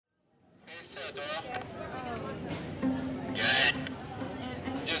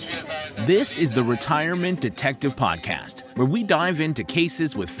This is the Retirement Detective Podcast, where we dive into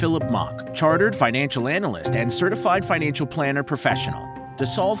cases with Philip Mock, chartered financial analyst and certified financial planner professional, to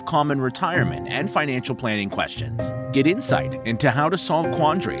solve common retirement and financial planning questions. Get insight into how to solve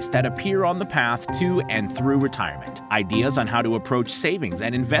quandaries that appear on the path to and through retirement, ideas on how to approach savings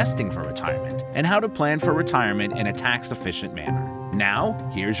and investing for retirement, and how to plan for retirement in a tax-efficient manner. Now,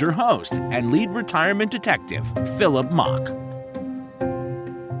 here's your host and lead retirement detective, Philip Mock.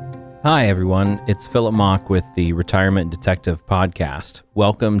 Hi, everyone. It's Philip Mock with the Retirement Detective Podcast.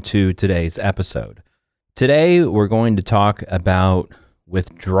 Welcome to today's episode. Today, we're going to talk about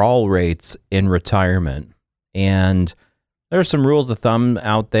withdrawal rates in retirement. And there are some rules of thumb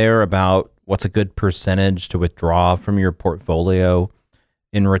out there about what's a good percentage to withdraw from your portfolio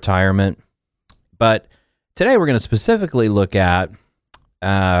in retirement. But today, we're going to specifically look at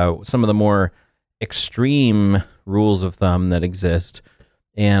some of the more extreme rules of thumb that exist.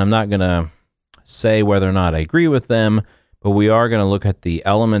 And I'm not going to say whether or not I agree with them, but we are going to look at the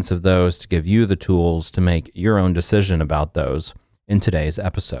elements of those to give you the tools to make your own decision about those in today's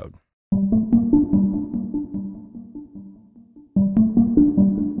episode.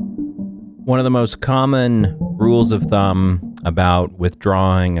 One of the most common rules of thumb about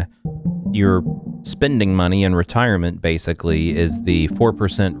withdrawing your spending money in retirement basically is the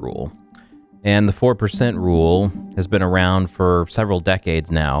 4% rule. And the 4% rule has been around for several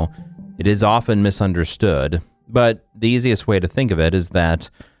decades now. It is often misunderstood, but the easiest way to think of it is that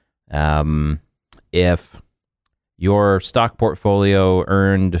if your stock portfolio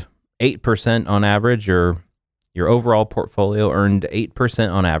earned 8% on average, your overall portfolio earned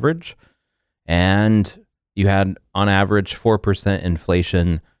 8% on average, and you had on average 4%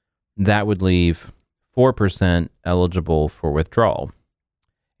 inflation, that would leave 4% eligible for withdrawal.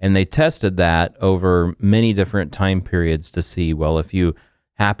 And they tested that over many different time periods to see, well, if you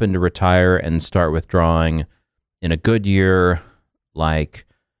happen to retire and start withdrawing in a good year like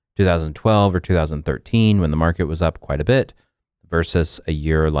 2012 or 2013 when the market was up quite a bit versus a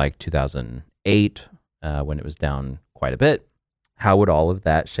year like 2008 when it was down quite a bit, how would all of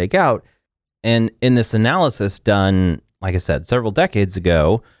that shake out? And in this analysis done, like I said, several decades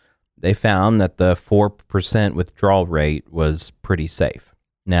ago, they found that the 4% withdrawal rate was pretty safe.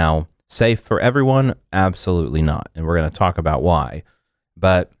 Now, safe for everyone? Absolutely not. And we're going to talk about why.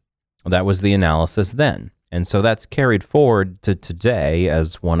 But that was the analysis then. And so that's carried forward to today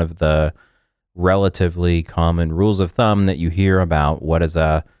as one of the relatively common rules of thumb that you hear about what is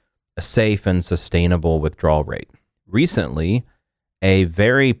a safe and sustainable withdrawal rate. Recently, a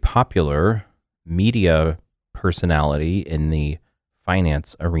very popular media personality in the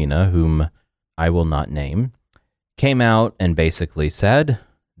finance arena, whom I will not name, came out and basically said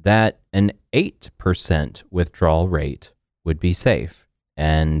that an 8% withdrawal rate would be safe.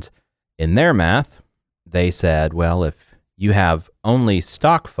 And in their math, they said, well, if you have only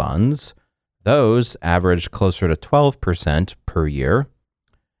stock funds, those average closer to 12% per year.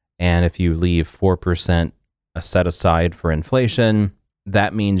 And if you leave 4% set aside for inflation,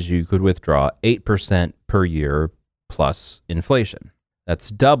 that means you could withdraw 8% per year plus inflation.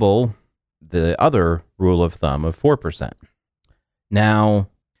 That's double the other rule of thumb of 4%. Now,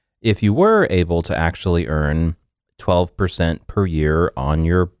 if you were able to actually earn 12% per year on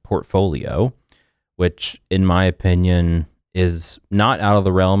your portfolio, which in my opinion is not out of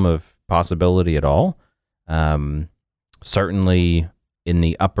the realm of possibility at all, certainly in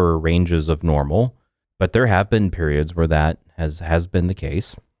the upper ranges of normal, but there have been periods where that has been the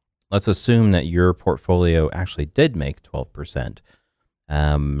case. Let's assume that your portfolio actually did make 12%.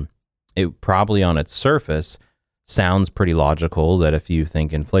 It probably on its surface sounds pretty logical that if you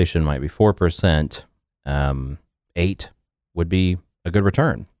think inflation might be 4%, 8 would be a good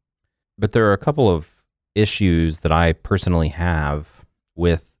return. But there are a couple of issues that I personally have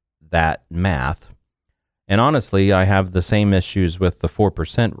with that math. And honestly, I have the same issues with the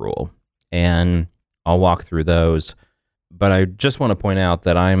 4% rule. And I'll walk through those. But I just want to point out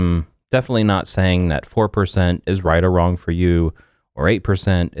that I'm definitely not saying that 4% is right or wrong for you, or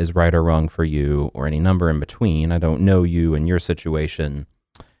 8% is right or wrong for you, or any number in between. I don't know you and your situation.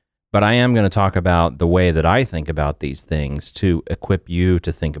 But I am going to talk about the way that I think about these things to equip you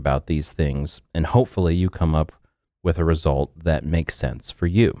to think about these things, and hopefully you come up with a result that makes sense for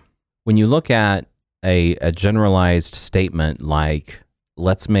you. When you look at a generalized statement like,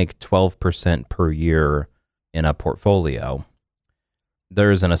 let's make 12% per year in a portfolio,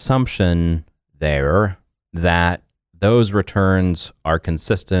 there's an assumption there that those returns are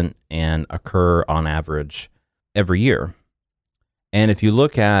consistent and occur on average every year. And if you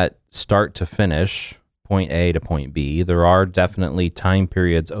look at start to finish, point A to point B, there are definitely time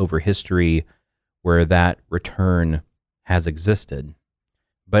periods over history where that return has existed.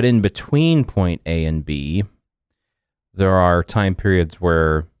 But in between point A and B, there are time periods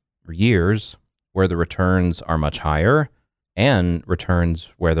or years where the returns are much higher and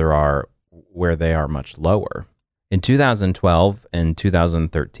returns where they are much lower. In 2012 and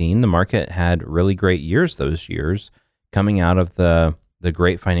 2013, the market had really great years those years coming out of the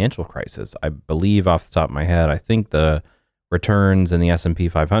great financial crisis. I believe off the top of my head, I think the returns in the S&P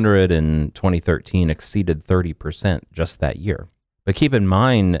 500 in 2013 exceeded 30% just that year. But keep in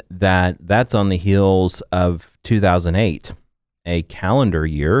mind that that's on the heels of 2008, a calendar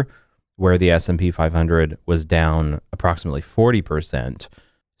year where the S&P 500 was down approximately 40%.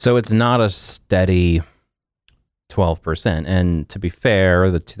 So it's not a steady 12%. And to be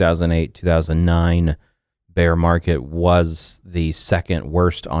fair, the 2008-2009 bear market was the second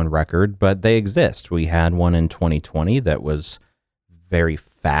worst on record, but they exist. We had one in 2020 that was very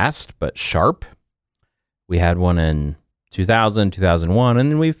fast but sharp. We had one in 2000, 2001,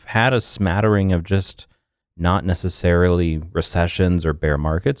 and then we've had a smattering of just not necessarily recessions or bear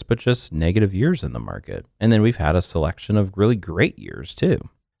markets, but just negative years in the market. And then we've had a selection of really great years too.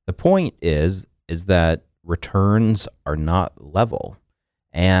 The point is that returns are not level.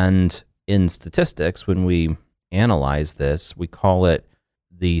 And in statistics, when we analyze this, we call it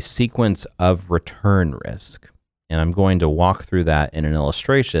the sequence of return risk. And I'm going to walk through that in an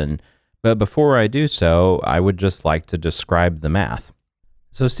illustration. But before I do so, I would just like to describe the math.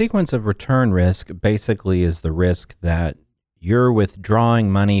 So sequence of return risk basically is the risk that you're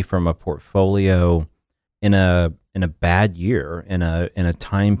withdrawing money from a portfolio in a bad year, in a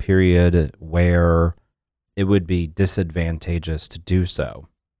time period where it would be disadvantageous to do so.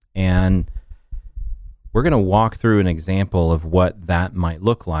 And we're going to walk through an example of what that might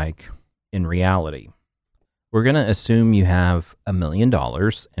look like in reality. We're going to assume you have $1 million,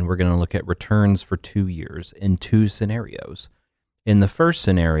 and we're going to look at returns for 2 years in 2 scenarios. In the first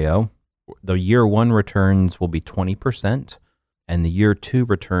scenario, the year 1 returns will be 20%, and the year 2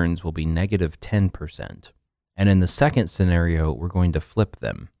 returns will be negative 10%. And in the second scenario, we're going to flip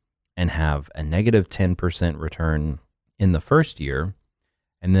them and have a negative 10% return in the first year,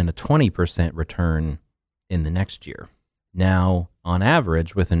 and then a 20% return in the next year. Now, on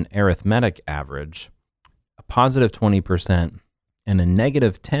average, with an arithmetic average, a positive 20% and a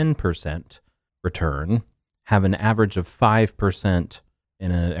negative 10% return have an average of 5%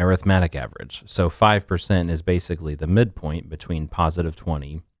 in an arithmetic average. So 5% is basically the midpoint between positive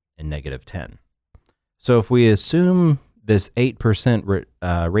 20 and negative 10. So if we assume this 8%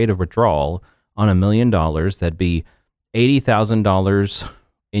 rate of withdrawal on $1 million, that'd be $80,000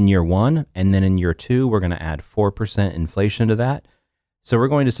 in year 1, and then in year 2, we're going to add 4% inflation to that. So we're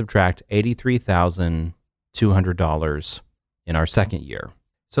going to subtract $83,200 in our second year.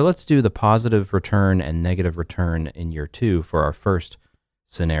 So let's do the positive return and negative return in year 2 for our first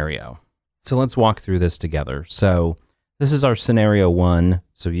scenario. So let's walk through this together. So this is our scenario 1.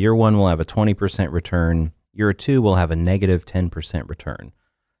 So year 1 will have a 20% return. Year 2 will have a negative 10% return.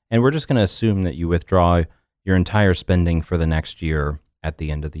 And we're just going to assume that you withdraw your entire spending for the next year at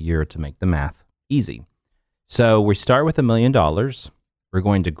the end of the year to make the math easy. So we start with $1 million. We're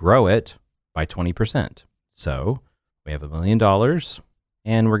going to grow it by 20%. So we have $1 million,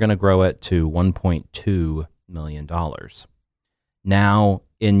 and we're going to grow it to $1.2 million. Now,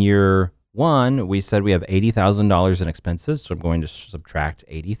 in year 1, we said we have $80,000 in expenses, so I'm going to subtract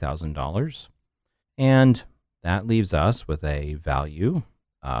 $80,000. And that leaves us with a value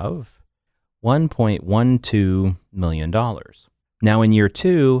of $1.12 million. Now, in year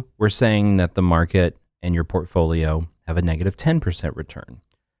 2, we're saying that the market and your portfolio have a negative 10% return.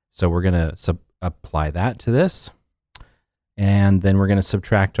 So we're going to apply that to this. And then we're going to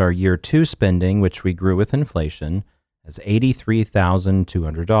subtract our year 2 spending, which we grew with inflation, as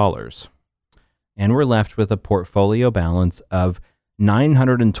 $83,200. And we're left with a portfolio balance of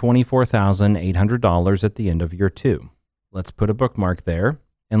 $924,800 at the end of year 2. Let's put a bookmark there,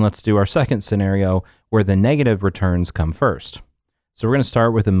 and let's do our second scenario where the negative returns come first. So we're going to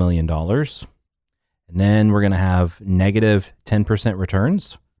start with $1 million, and then we're going to have negative 10%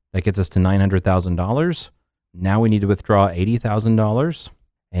 returns. That gets us to $900,000. Now we need to withdraw $80,000.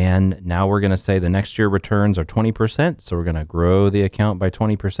 And now we're going to say the next year returns are 20%. So we're going to grow the account by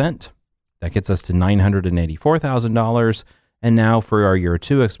 20%. That gets us to $984,000. And now for our year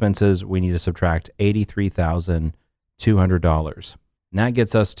 2 expenses, we need to subtract $83,200. And that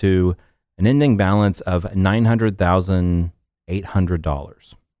gets us to an ending balance of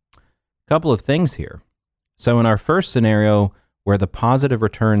 $900,800. A couple of things here. So in our first scenario, where the positive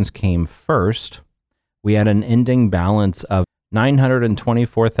returns came first, we had an ending balance of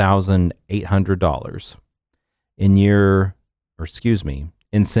 $924,800.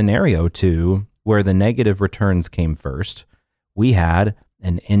 In scenario 2, where the negative returns came first, we had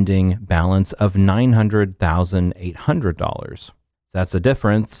an ending balance of $900,800. So that's a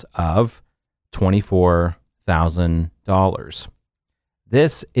difference of $24,000.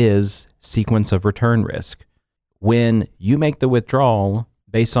 This is sequence of return risk. When you make the withdrawal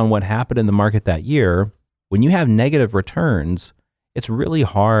based on what happened in the market that year, when you have negative returns, it's really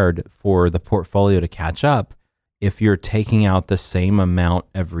hard for the portfolio to catch up if you're taking out the same amount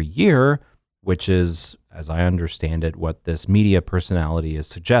every year, which is, as I understand it, what this media personality is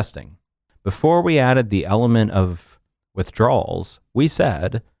suggesting. Before we added the element of withdrawals, we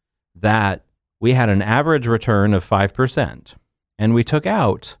said that we had an average return of 5%, and we took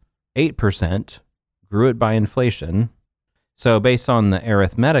out 8%, grew it by inflation. So based on the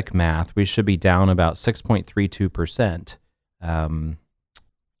arithmetic math, we should be down about 6.32%.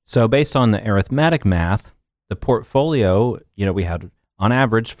 So based on the arithmetic math, the portfolio, we had on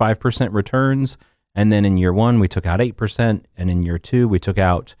average 5% returns. And then in year 1, we took out 8%. And in year 2, we took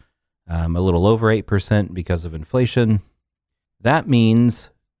out a little over 8% because of inflation. That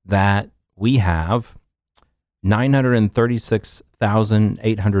means that we have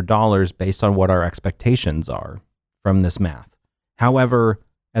 $936,800 based on what our expectations are from this math. However,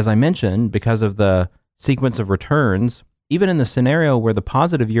 as I mentioned, because of the sequence of returns, even in the scenario where the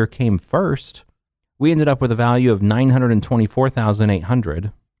positive year came first, we ended up with a value of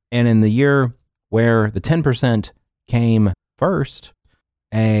 $924,800. And in the year where the 10% came first,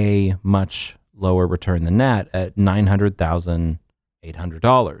 a much lower return than that at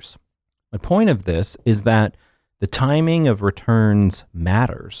 $900,800. The point of this is that the timing of returns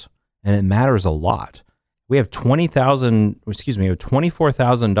matters, and it matters a lot. We have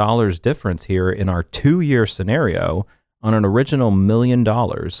 $24,000 difference here in our 2-year scenario on an original $1 million.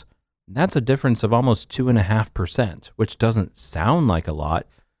 That's a difference of almost 2.5%, which doesn't sound like a lot,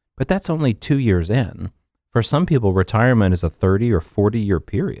 but that's only 2 years in. For some people, retirement is a 30 or 40-year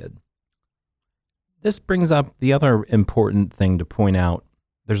period. This brings up the other important thing to point out.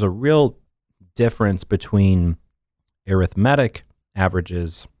 There's a real difference between arithmetic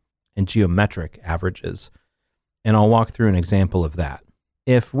averages and geometric averages, and I'll walk through an example of that.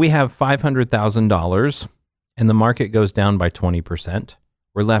 If we have $500,000 and the market goes down by 20%,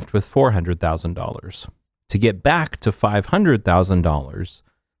 we're left with $400,000. To get back to $500,000,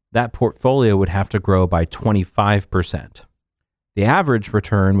 that portfolio would have to grow by 25%. The average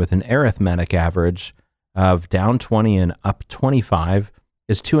return with an arithmetic average of down 20 and up 25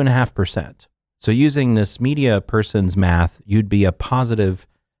 is 2.5%. So using this media person's math, you'd be a positive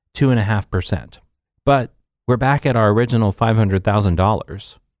 2.5%. But we're back at our original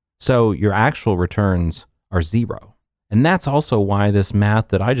 $500,000. So your actual returns are zero. And that's also why this math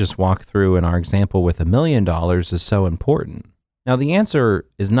that I just walked through in our example with $1 million is so important. Now, the answer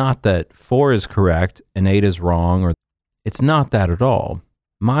is not that 4 is correct and 8 is wrong, or it's not that at all.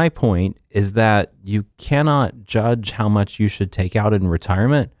 My point is that you cannot judge how much you should take out in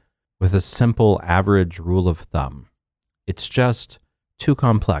retirement with a simple average rule of thumb. It's just too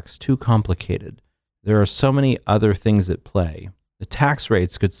complex, too complicated. There are so many other things at play. The tax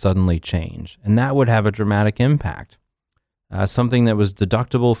rates could suddenly change, and that would have a dramatic impact. Something that was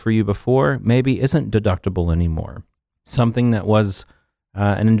deductible for you before maybe isn't deductible anymore. Something that was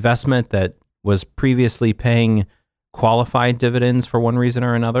an investment that was previously paying qualified dividends for one reason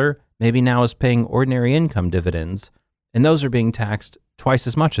or another, maybe now is paying ordinary income dividends, and those are being taxed twice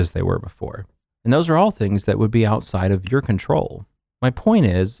as much as they were before. And those are all things that would be outside of your control. My point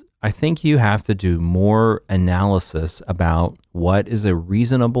is, I think you have to do more analysis about what is a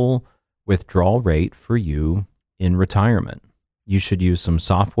reasonable withdrawal rate for you in retirement. You should use some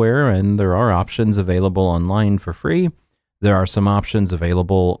software, and there are options available online for free. There are some options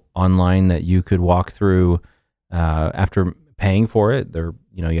available online that you could walk through after paying for it. You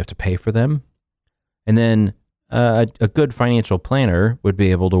have to pay for them. And then a good financial planner would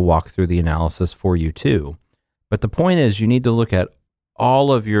be able to walk through the analysis for you too. But the point is, you need to look at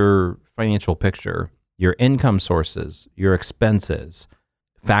all of your financial picture, your income sources, your expenses,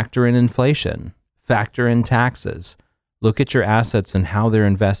 factor in inflation, factor in taxes, look at your assets and how they're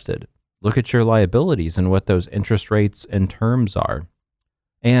invested, look at your liabilities and what those interest rates and terms are,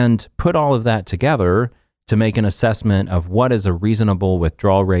 and put all of that together to make an assessment of what is a reasonable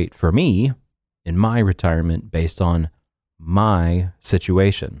withdrawal rate for me in my retirement based on my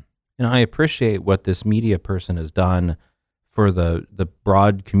situation. And I appreciate what this media person has done for the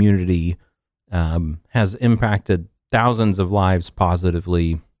broad community, has impacted thousands of lives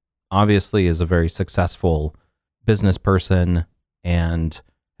positively, obviously is a very successful business person and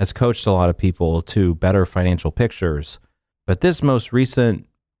has coached a lot of people to better financial pictures. But this most recent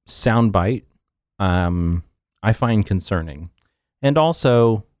soundbite, I find concerning. And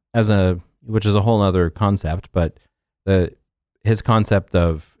also, which is a whole other concept, but his concept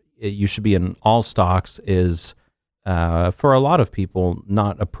of you should be in all stocks is, for a lot of people,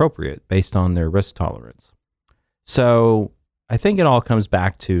 not appropriate based on their risk tolerance. So I think it all comes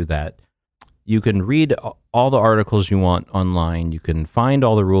back to that you can read all the articles you want online. You can find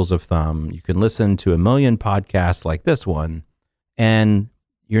all the rules of thumb. You can listen to a million podcasts like this one, and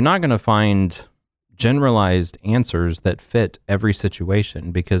you're not going to find generalized answers that fit every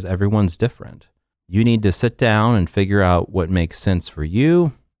situation because everyone's different. You need to sit down and figure out what makes sense for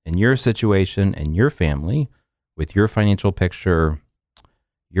you and your situation and your family with your financial picture,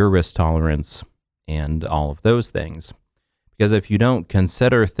 your risk tolerance, and all of those things. Because if you don't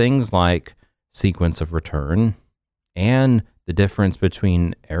consider things like sequence of return and the difference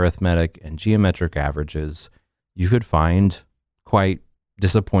between arithmetic and geometric averages, you could find quite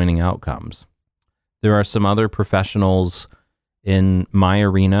disappointing outcomes. There are some other professionals in my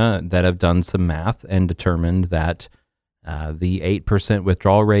arena that have done some math and determined that the 8%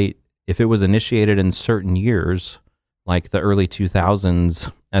 withdrawal rate, if it was initiated in certain years, like the early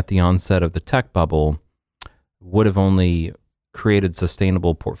 2000s at the onset of the tech bubble, would have only created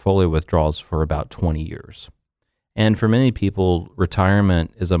sustainable portfolio withdrawals for about 20 years. And for many people,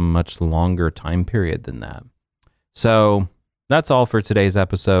 retirement is a much longer time period than that. So that's all for today's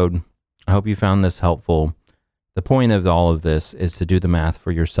episode. I hope you found this helpful. The point of all of this is to do the math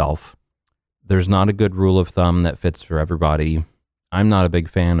for yourself. There's not a good rule of thumb that fits for everybody. I'm not a big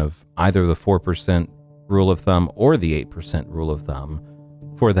fan of either the 4% rule of thumb or the 8% rule of thumb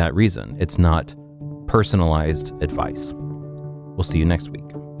for that reason. It's not personalized advice. We'll see you next week.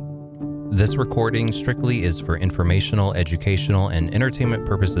 This recording strictly is for informational, educational, and entertainment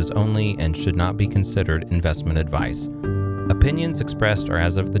purposes only and should not be considered investment advice. Opinions expressed are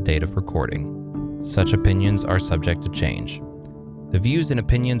as of the date of recording. Such opinions are subject to change. The views and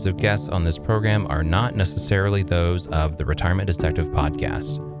opinions of guests on this program are not necessarily those of the Retirement Detective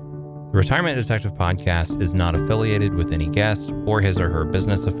Podcast. The Retirement Detective Podcast is not affiliated with any guest or his or her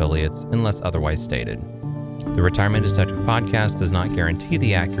business affiliates unless otherwise stated. The Retirement Detective Podcast does not guarantee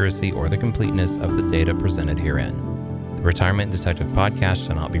the accuracy or the completeness of the data presented herein. The Retirement Detective Podcast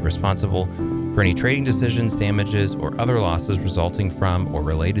shall not be responsible for any trading decisions, damages, or other losses resulting from or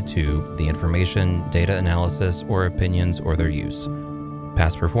related to the information, data analysis, or opinions or their use.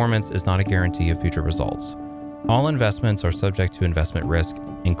 Past performance is not a guarantee of future results. All investments are subject to investment risk,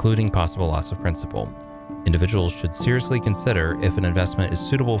 including possible loss of principal. Individuals should seriously consider if an investment is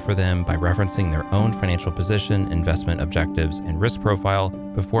suitable for them by referencing their own financial position, investment objectives, and risk profile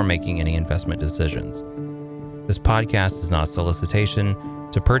before making any investment decisions. This podcast is not a solicitation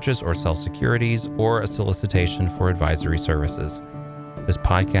to purchase or sell securities or a solicitation for advisory services. This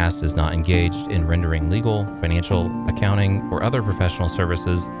podcast is not engaged in rendering legal, financial, accounting, or other professional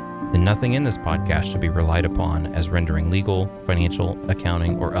services, and nothing in this podcast should be relied upon as rendering legal, financial,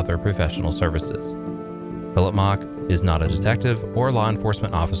 accounting, or other professional services. Philip Mock is not a detective or law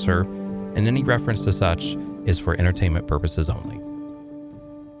enforcement officer, and any reference to such is for entertainment purposes only.